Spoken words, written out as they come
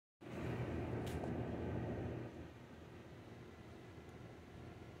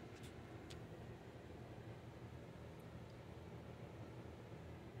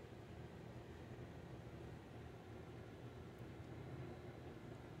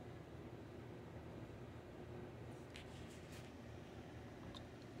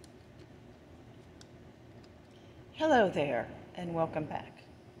Hello there, and welcome back.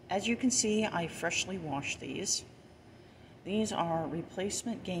 As you can see, I freshly washed these. These are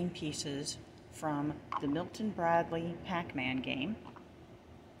replacement game pieces from the Milton Bradley Pac-Man game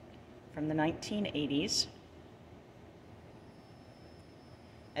from the 1980s.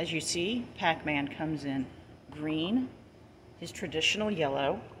 As you see, Pac-Man comes in green, his traditional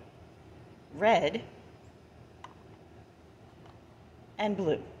yellow, red, and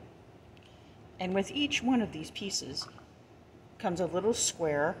blue. And with each one of these pieces comes a little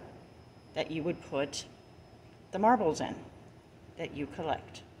square that you would put the marbles in that you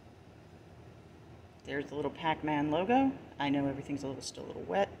collect. There's the little Pac-Man logo. I know everything's still a little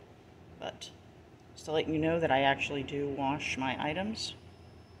wet, but just to let you know that I actually do wash my items.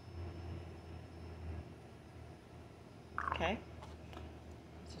 Okay,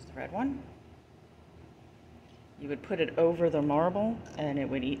 this is the red one. You would put it over the marble and it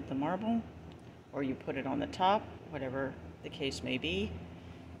would eat the marble, or you put it on the top, whatever the case may be,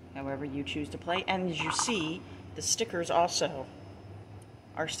 however you choose to play. And as you see, the stickers also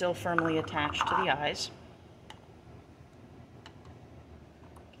are still firmly attached to the eyes.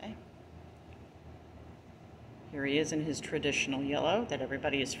 Okay. Here he is in his traditional yellow that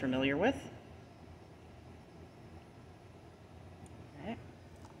everybody is familiar with. Okay.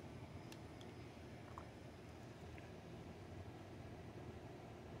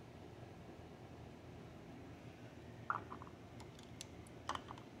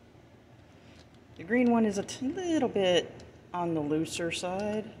 The green one is a little bit on the looser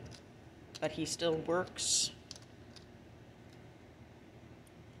side, but he still works.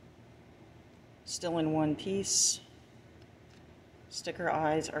 Still in one piece. Sticker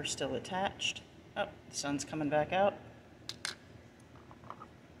eyes are still attached. Oh, the sun's coming back out.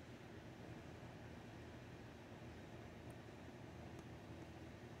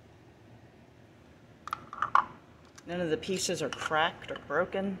 None of the pieces are cracked or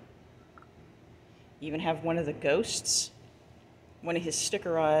broken. You even have one of the ghosts. One of his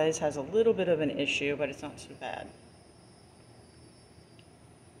sticker eyes has a little bit of an issue, but it's not so bad.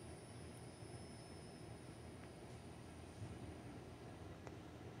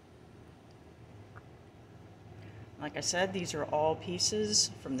 Like I said, these are all pieces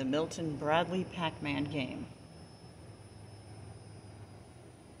from the Milton Bradley Pac-Man game.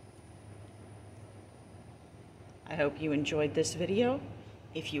 I hope you enjoyed this video.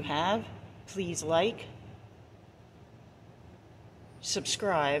 If you have, please like,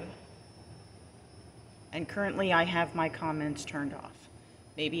 subscribe, and currently I have my comments turned off.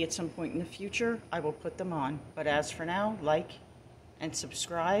 Maybe at some point in the future I will put them on, but as for now, like and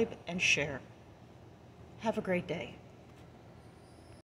subscribe and share. Have a great day.